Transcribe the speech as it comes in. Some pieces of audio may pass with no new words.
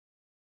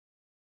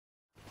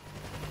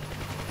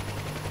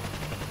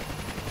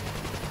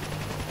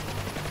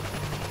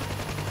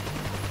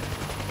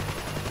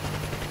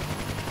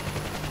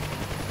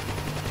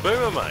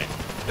boomer, mate.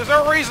 There's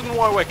a reason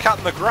why we're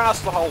cutting the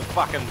grass the whole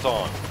fucking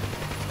time.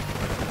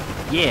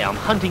 Yeah, I'm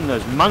hunting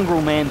those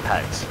mongrel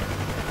man-pads.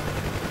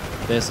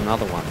 There's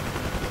another one.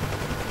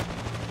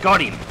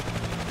 Got him!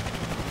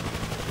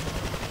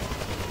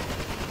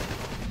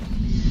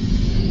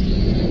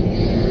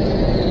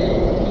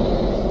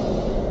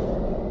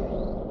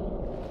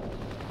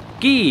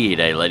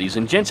 G'day ladies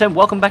and gents, and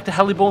welcome back to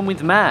Heliborne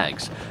with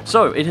Mags.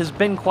 So, it has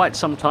been quite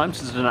some time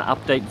since an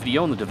update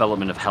video on the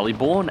development of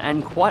Heliborne,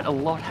 and quite a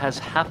lot has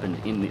happened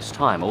in this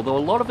time, although a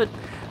lot of it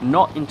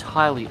not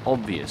entirely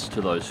obvious to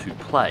those who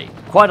play.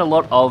 Quite a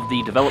lot of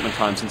the development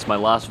time since my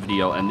last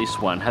video and this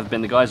one have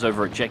been the guys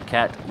over at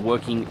Jetcat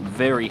working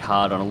very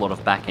hard on a lot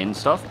of back-end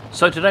stuff.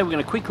 So today we're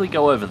going to quickly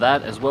go over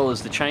that, as well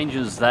as the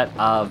changes that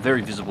are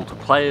very visible to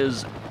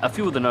players, a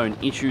few of the known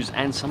issues,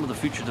 and some of the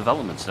future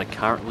developments that are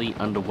currently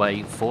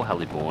underway for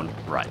Heliborne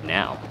right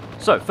now.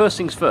 So, first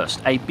things first,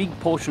 a big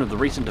portion of the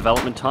recent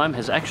development time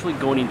has actually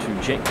gone into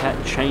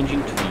Jetcat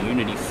changing to the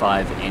Unity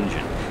 5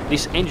 engine.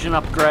 This engine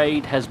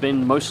upgrade has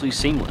been mostly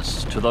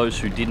seamless. To those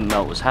who didn't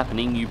know it was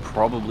happening, you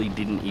probably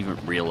didn't even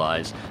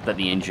realise that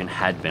the engine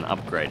had been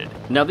upgraded.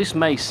 Now this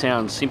may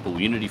sound simple,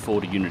 Unity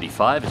 4 to Unity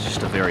 5 is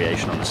just a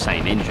variation on the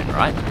same engine,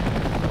 right?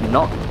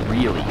 Not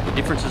really. The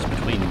differences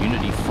between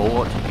Unity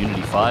 4 to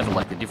Unity 5 are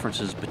like the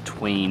differences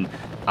between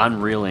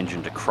Unreal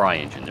Engine to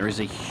CryEngine. There is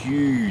a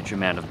huge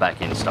amount of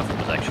back-end stuff that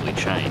was actually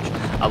changed.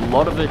 A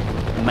lot of it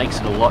makes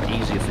it a lot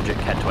easier for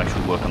Jetcat to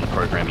actually work on the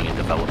programming and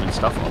development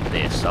stuff on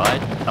their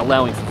side,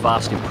 allowing for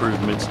vast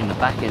improvements in the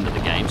back end of the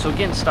game. So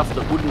again, stuff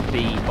that wouldn't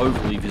be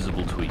overly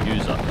visible to a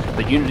user.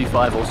 But Unity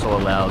 5 also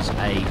allows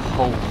a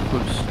whole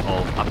host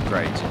of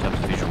upgrades in terms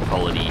of visual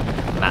quality,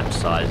 map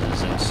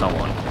sizes, and so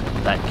on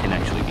that can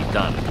actually be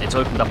done. It's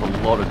opened up a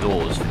lot of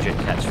doors for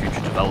Jetcat's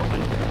future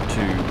development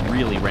to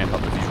really ramp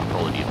up the visual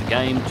quality of the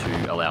game,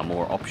 to allow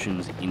more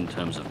options in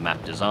terms of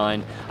map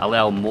design,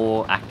 allow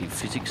more active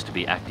physics to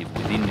be active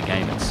within the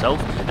game itself,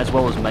 as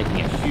well as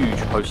making a huge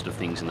host of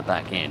things in the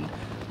back end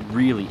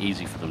really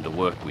easy for them to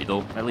work with,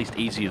 or at least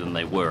easier than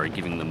they were, and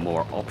giving them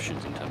more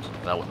options in terms of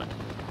development.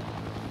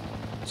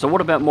 So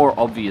what about more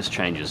obvious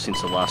changes since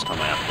the last time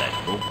I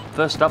updated? Well,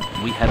 first up,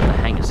 we have the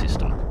hangar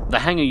system. The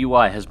hangar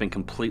UI has been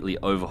completely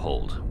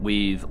overhauled,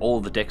 with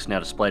all the decks now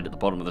displayed at the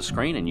bottom of the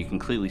screen, and you can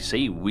clearly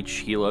see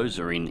which helos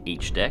are in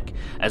each deck,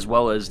 as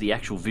well as the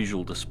actual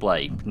visual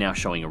display now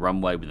showing a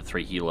runway with the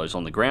 3 helos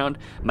on the ground,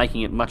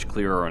 making it much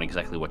clearer on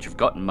exactly what you've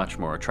got and much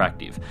more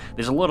attractive.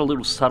 There's a lot of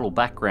little subtle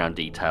background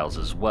details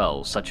as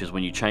well, such as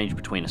when you change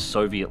between a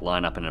Soviet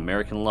lineup and an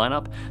American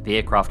lineup, the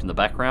aircraft in the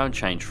background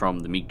change from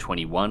the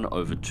MiG-21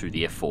 over to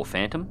the F-4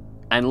 Phantom.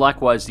 And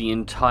likewise, the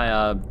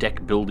entire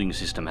deck building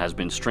system has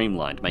been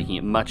streamlined, making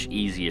it much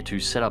easier to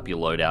set up your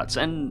loadouts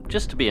and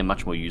just to be a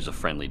much more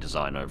user-friendly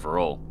design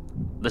overall.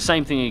 The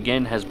same thing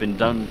again has been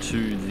done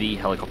to the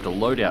helicopter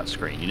loadout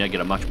screen. You now get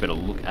a much better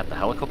look at the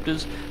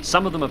helicopters.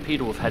 Some of them appear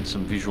to have had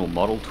some visual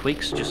model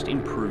tweaks, just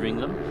improving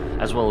them,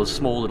 as well as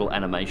small little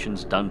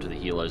animations done to the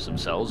helos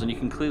themselves, and you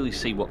can clearly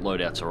see what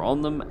loadouts are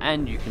on them,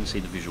 and you can see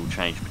the visual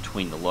change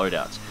between the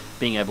loadouts.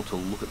 Being able to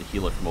look at the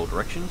helo from all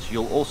directions,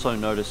 you'll also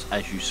notice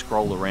as you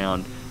scroll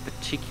around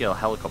particular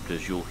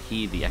helicopters, you'll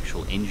hear the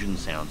actual engine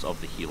sounds of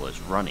the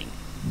helos running.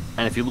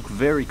 And if you look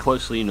very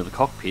closely into the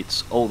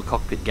cockpits, all the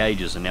cockpit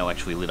gauges are now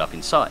actually lit up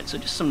inside. So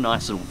just some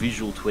nice little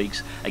visual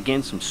tweaks,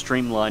 again some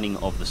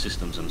streamlining of the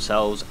systems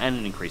themselves, and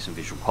an increase in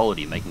visual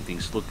quality, making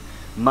things look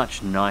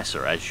much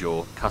nicer as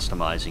you're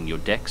customizing your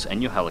decks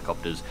and your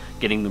helicopters,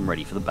 getting them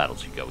ready for the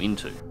battles you go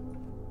into.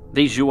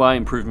 These UI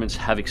improvements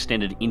have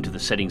extended into the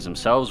settings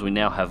themselves. We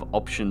now have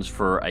options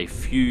for a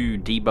few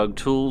debug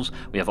tools,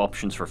 we have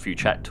options for a few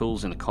chat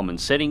tools in the common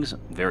settings,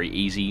 very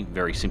easy,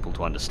 very simple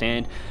to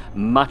understand,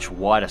 much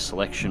wider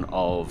selection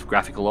of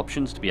graphical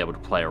options to be able to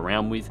play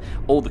around with.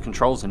 All the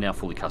controls are now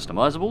fully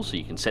customizable, so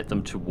you can set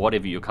them to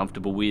whatever you're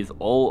comfortable with.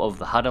 All of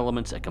the HUD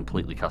elements are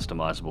completely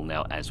customizable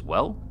now as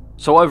well.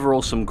 So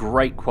overall, some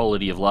great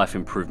quality of life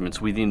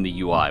improvements within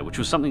the UI, which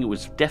was something that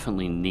was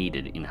definitely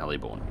needed in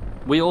Heliborne.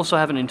 We also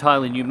have an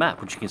entirely new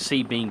map, which you can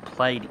see being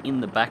played in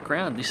the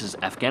background. This is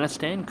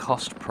Afghanistan,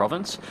 Khost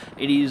Province.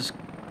 It is,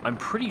 I'm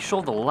pretty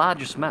sure, the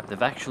largest map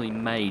they've actually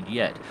made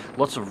yet.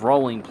 Lots of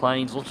rolling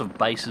plains, lots of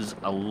bases,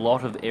 a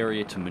lot of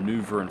area to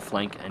maneuver and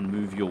flank and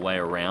move your way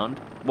around,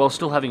 while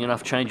still having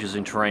enough changes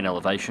in terrain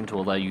elevation to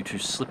allow you to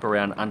slip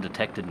around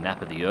undetected and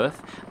nap of the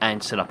earth,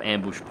 and set up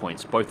ambush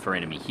points both for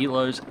enemy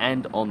helos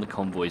and on the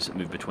convoys that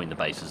move between the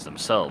bases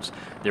themselves.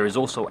 There is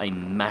also a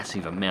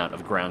massive amount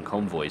of ground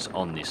convoys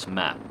on this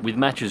map, with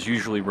matches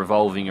usually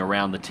revolving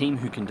around the team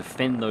who can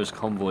defend those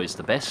convoys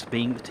the best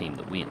being the team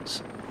that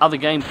wins. Other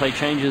gameplay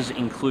changes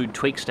include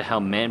tweaks to how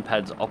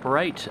manpads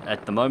operate.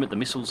 At the moment, the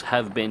missiles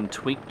have been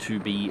tweaked to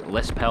be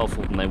less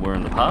powerful than they were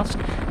in the past,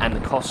 and the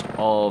cost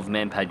of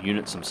manpad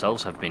units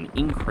themselves have been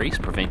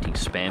increased, preventing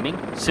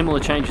spamming.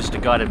 Similar changes to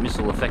guided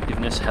missile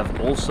effectiveness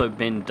have also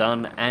been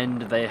done,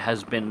 and there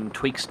has been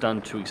tweaks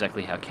done to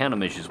exactly how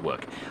countermeasures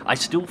work. I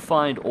still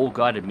find all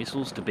guided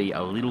missiles to be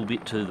a little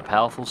bit to the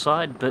powerful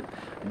side, but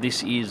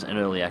this is an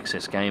early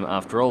access game.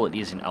 After all, it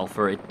is in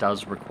alpha. It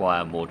does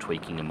require more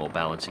tweaking and more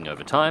balancing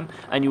over time,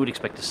 and you would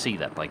expect to see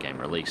that by game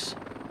release.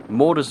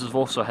 Mortars have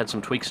also had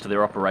some tweaks to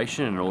their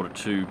operation in order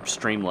to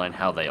streamline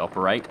how they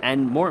operate,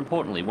 and more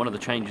importantly, one of the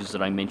changes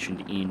that I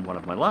mentioned in one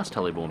of my last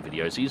Heliborne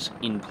videos is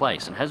in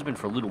place, and has been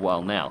for a little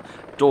while now: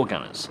 door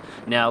gunners.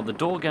 Now, the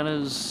door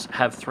gunners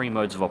have 3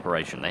 modes of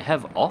operation. They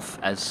have off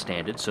as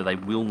standard, so they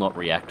will not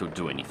react or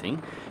do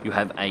anything. You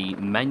have a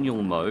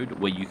manual mode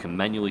where you can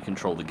manually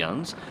control the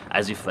guns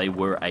as if they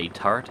were a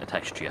turret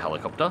attached to your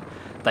helicopter.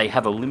 They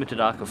have a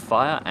limited arc of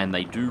fire, and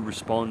they do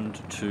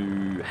respond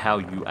to how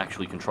you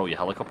actually control your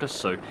helicopter,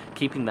 so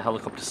keeping the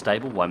helicopter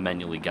stable while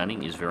manually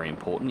gunning is very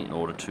important in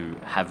order to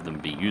have them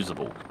be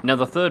usable. Now,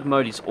 the third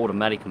mode is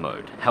automatic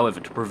mode. However,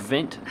 to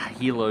prevent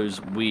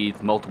helos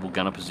with multiple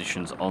gunner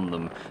positions on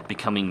them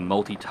becoming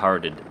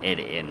multi-turreted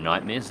air-to-air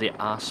nightmares, there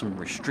are some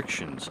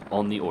restrictions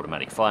on the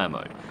automatic fire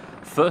mode.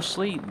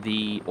 Firstly,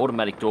 the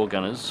automatic door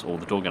gunners, or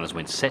the door gunners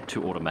when set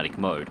to automatic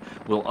mode,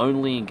 will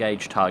only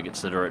engage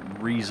targets that are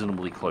at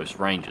reasonably close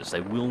ranges.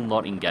 They will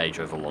not engage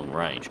over long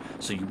range,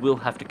 so you will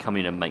have to come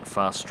in and make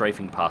fast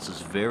strafing passes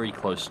very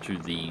close to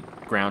the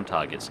ground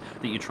targets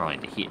that you're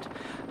trying to hit.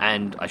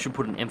 And I should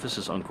put an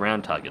emphasis on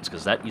ground targets,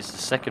 because that is the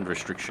second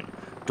restriction.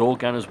 Door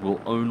gunners will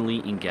only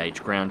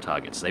engage ground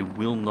targets. They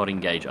will not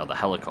engage other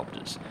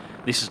helicopters.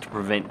 This is to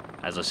prevent,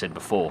 as I said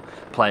before,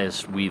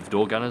 players with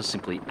door gunners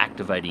simply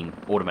activating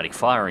automatic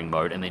firing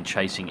mode and then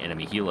chasing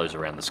enemy helos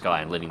around the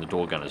sky and letting the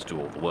door gunners do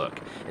all the work.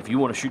 If you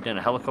want to shoot down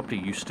a helicopter,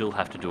 you still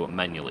have to do it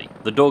manually.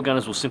 The door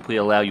gunners will simply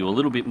allow you a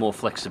little bit more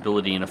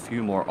flexibility and a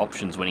few more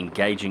options when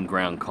engaging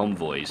ground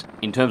convoys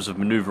in terms of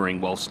maneuvering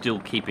while still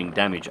keeping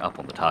damage up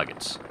on the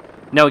targets.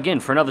 Now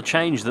again, for another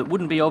change that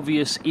wouldn't be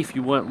obvious if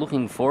you weren't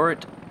looking for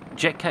it,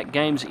 Jetcat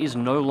Games is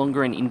no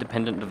longer an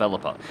independent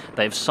developer.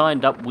 They've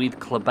signed up with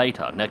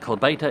Klebata. Now,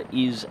 Klebata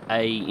is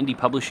a indie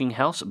publishing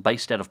house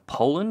based out of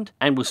Poland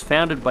and was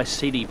founded by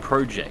CD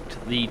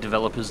Projekt, the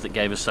developers that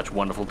gave us such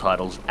wonderful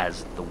titles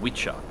as The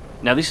Witcher.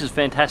 Now, this is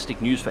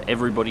fantastic news for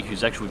everybody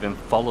who's actually been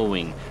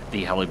following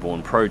the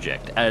Heliborne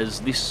project,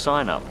 as this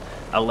sign-up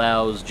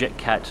allows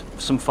Jetcat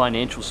some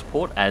financial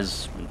support,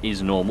 as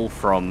is normal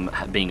from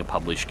being a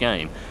published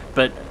game,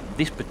 but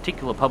this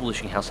particular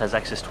publishing house has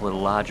access to a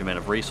large amount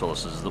of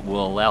resources that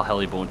will allow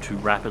Heliborne to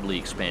rapidly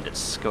expand its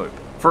scope.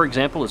 For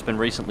example, it's been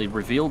recently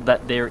revealed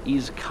that there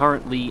is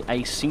currently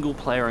a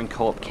single-player and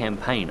co-op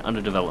campaign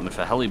under development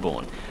for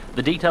Heliborne.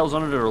 The details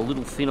on it are a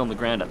little thin on the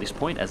ground at this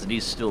point, as it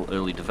is still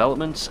early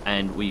developments,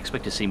 and we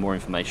expect to see more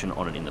information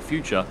on it in the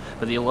future,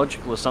 but the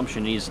illogical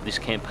assumption is this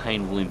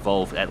campaign will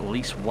involve at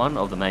least one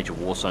of the major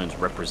war zones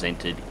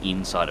represented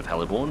inside of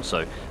Heliborne,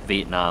 so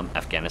Vietnam,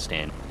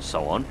 Afghanistan,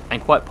 so on,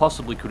 and quite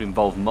possibly could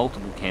involve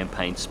multiple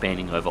campaigns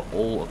spanning over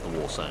all of the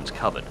war zones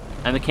covered.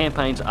 And the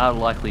campaigns are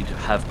likely to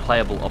have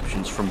playable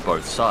options from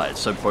both sides,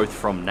 so both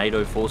from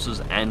NATO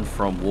forces and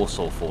from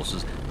Warsaw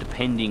forces,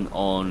 depending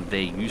on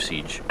their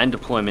usage and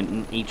deployment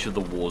in each of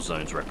the war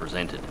zones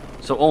represented.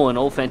 So all in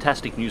all,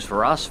 fantastic news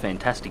for us,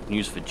 fantastic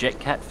news for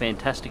Jetcat,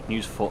 fantastic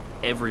news for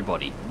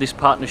everybody. This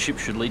partnership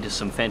should lead to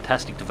some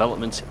fantastic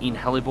developments in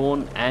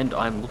Heliborne, and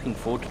I'm looking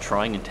forward to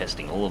trying and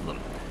testing all of them.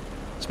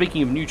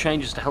 Speaking of new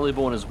changes to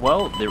Heliborne as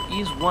well, there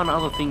is one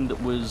other thing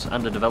that was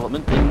under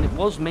development, and it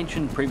was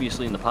mentioned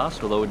previously in the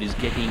past, although it is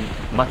getting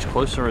much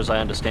closer as I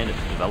understand it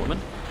to development,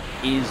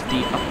 is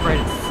the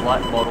upgraded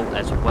flight model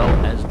as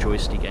well as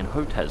joystick and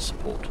HoTaS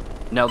support.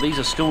 Now, these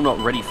are still not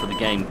ready for the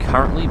game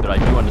currently, but I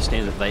do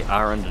understand that they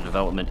are under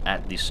development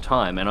at this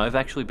time, and I've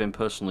actually been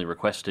personally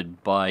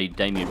requested by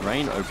Damien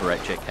Rain over at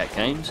Jetcat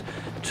Games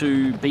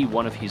to be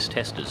one of his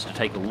testers, to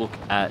take a look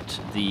at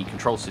the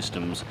control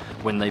systems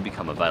when they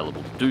become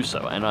available to do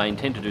so, and I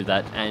intend to do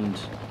that, and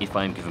if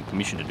I am given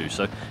permission to do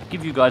so,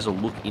 give you guys a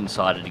look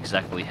inside at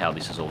exactly how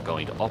this is all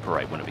going to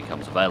operate when it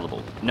becomes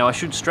available. Now, I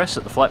should stress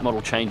that the flight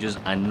model changes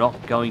are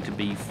not going to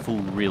be full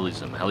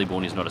realism.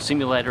 Heliborne is not a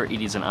simulator,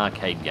 it is an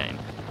arcade game.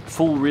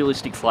 Full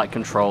realistic flight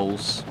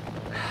controls.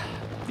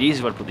 The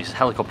easy way to put this,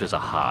 helicopters are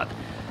hard.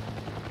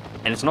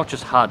 And it's not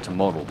just hard to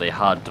model, they're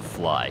hard to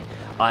fly.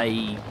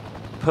 I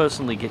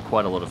personally get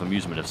quite a lot of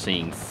amusement of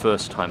seeing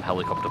first-time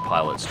helicopter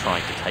pilots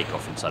trying to take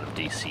off inside of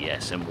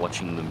DCS and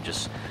watching them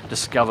just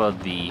discover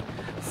the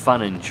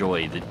fun and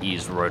joy that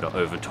is rotor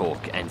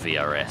overtorque and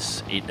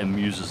VRS. It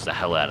amuses the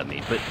hell out of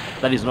me, but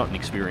that is not an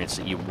experience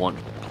that you want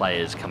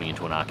players coming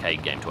into an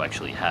arcade game to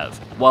actually have.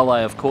 While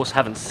I of course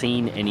haven't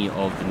seen any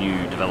of the new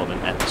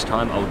development at this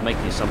time, I would make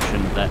the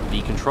assumption that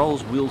the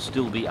controls will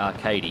still be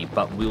arcadey,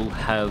 but will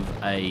have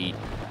a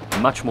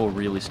much more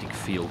realistic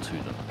feel to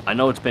them. I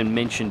know it's been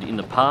mentioned in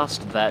the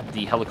past that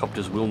the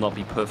helicopters will not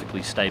be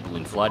perfectly stable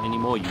in flight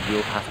anymore. You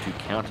will have to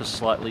counter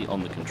slightly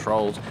on the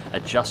controls,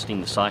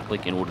 adjusting the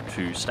cyclic in order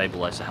to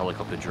stabilize the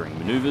helicopter during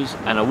maneuvers,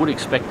 and I would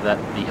expect that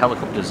the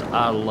helicopters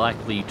are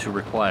likely to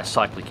require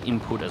cyclic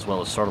input as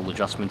well as throttle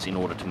adjustments in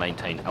order to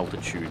maintain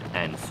altitude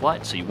and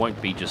flight, so you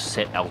won't be just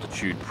set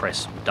altitude,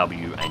 press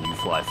W and you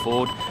fly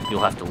forward.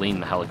 You'll have to lean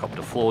the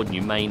helicopter forward, and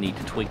you may need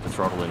to tweak the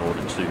throttle in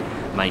order to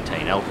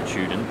maintain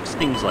altitude and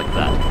things like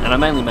that. And I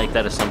mainly make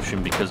that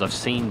assumption because I've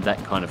seen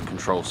that kind of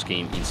control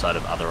scheme inside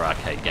of other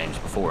arcade games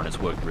before, and it's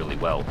worked really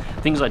well.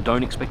 Things I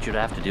don't expect you to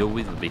have to deal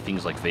with would be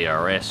things like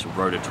VRS,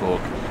 rotor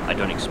torque. I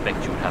don't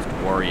expect you would have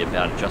to worry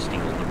about adjusting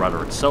the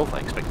rudder itself. I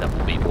expect that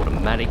will be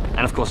automatic.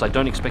 And of course, I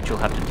don't expect you'll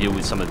have to deal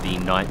with some of the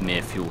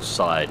nightmare fuel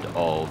side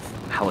of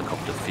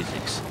helicopter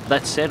physics.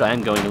 That said, I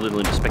am going a little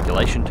into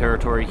speculation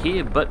territory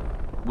here, but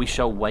we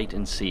shall wait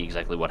and see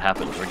exactly what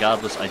happens.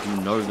 Regardless, I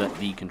do know that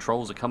the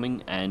controls are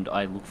coming, and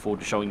I look forward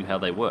to showing you how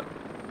they work.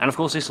 And of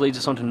course, this leads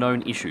us on to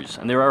known issues,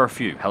 and there are a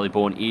few.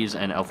 Heliborne is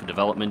an alpha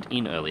development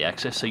in early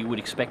access, so you would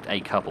expect a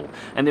couple.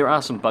 And there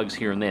are some bugs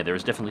here and there. There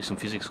is definitely some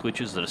physics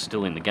glitches that are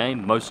still in the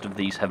game. Most of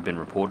these have been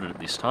reported at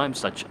this time,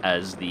 such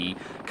as the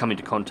come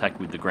into contact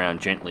with the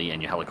ground gently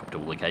and your helicopter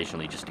will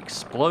occasionally just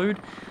explode.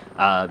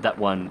 That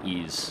one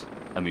is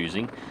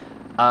amusing.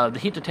 The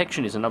hit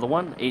detection is another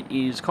one. It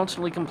is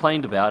constantly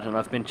complained about, and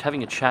I've been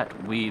having a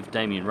chat with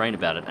Damien Rain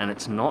about it, and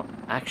it's not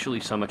actually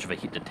so much of a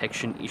hit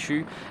detection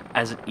issue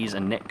as it is a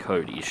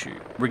netcode issue.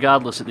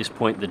 Regardless, at this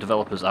point, the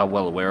developers are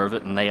well aware of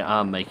it, and they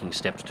are making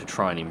steps to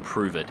try and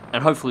improve it,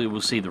 and hopefully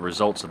we'll see the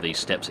results of these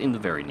steps in the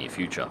very near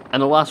future.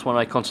 And the last one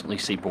I constantly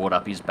see brought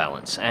up is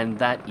balance, and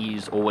that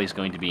is always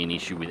going to be an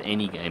issue with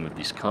any game of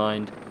this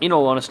kind. In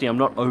all honesty, I'm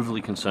not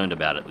overly concerned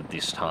about it at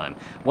this time.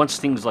 Once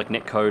things like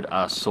netcode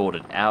are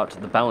sorted out,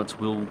 the balance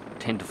will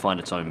tend to find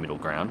its own middle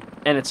ground,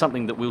 and it's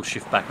something that will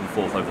shift back and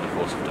forth over the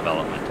course of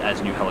development.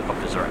 As new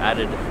helicopters are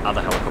added,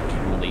 other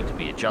helicopters will need to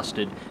be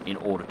adjusted in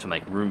order to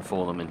make room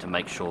for them and to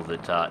make sure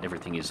that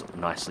everything is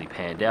nicely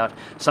panned out.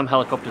 Some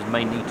helicopters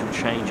may need to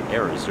change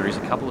errors. There is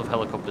a couple of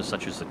helicopters,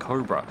 such as the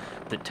Cobra,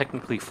 that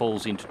technically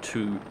falls into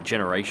 2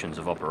 generations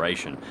of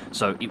operation,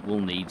 so it will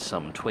need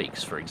some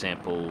tweaks. For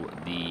example,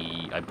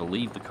 I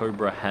believe the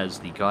Cobra has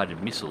the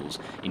guided missiles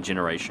in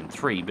Generation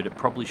 3, but it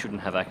probably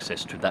shouldn't have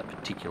access to that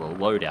particular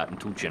loadout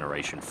until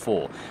Generation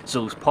 4.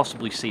 So we'll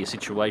possibly see a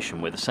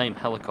situation where the same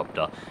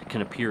helicopter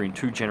can appear in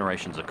 2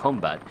 generations of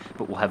combat,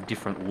 but will have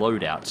different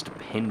loadouts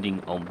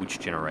depending on which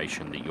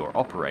generation that you're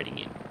operating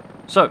in.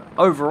 So,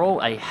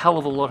 overall, a hell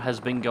of a lot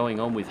has been going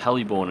on with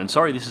Heliborne, and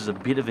sorry this is a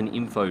bit of an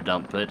info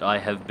dump, but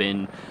I've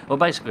been a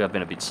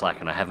bit slack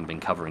and I haven't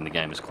been covering the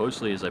game as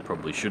closely as I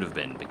probably should have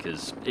been,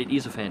 because it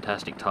is a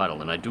fantastic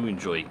title and I do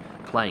enjoy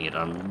playing it.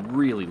 I'm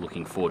really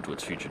looking forward to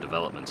its future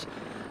developments.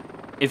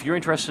 If you're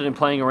interested in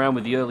playing around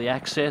with the early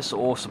access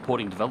or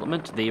supporting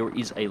development, there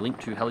is a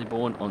link to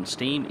Heliborne on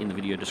Steam in the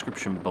video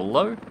description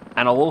below.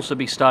 And I'll also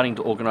be starting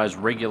to organise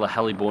regular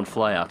Heliborne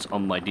flyouts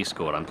on my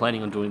Discord. I'm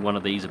planning on doing one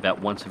of these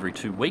about once every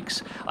 2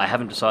 weeks. I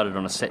haven't decided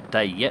on a set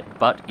day yet,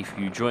 but if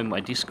you join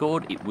my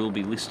Discord, it will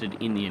be listed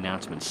in the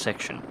announcements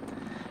section.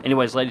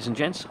 Anyways, ladies and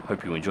gents,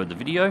 hope you enjoyed the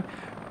video.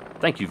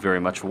 Thank you very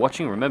much for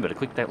watching. Remember to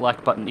click that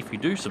like button if you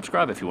do,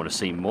 subscribe if you want to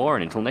see more,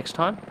 and until next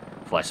time,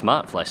 fly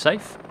smart, fly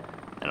safe,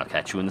 and I'll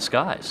catch you in the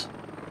skies.